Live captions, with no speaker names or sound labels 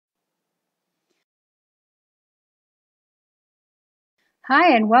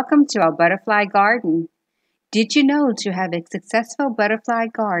Hi, and welcome to our butterfly garden. Did you know to have a successful butterfly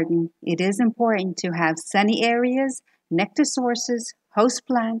garden, it is important to have sunny areas, nectar sources, host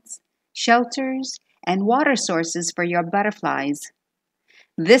plants, shelters, and water sources for your butterflies.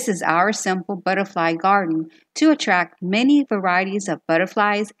 This is our simple butterfly garden to attract many varieties of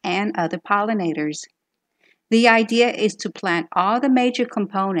butterflies and other pollinators. The idea is to plant all the major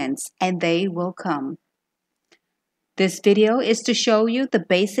components and they will come. This video is to show you the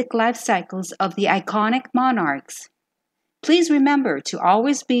basic life cycles of the iconic monarchs. Please remember to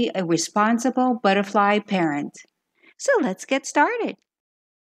always be a responsible butterfly parent. So let's get started.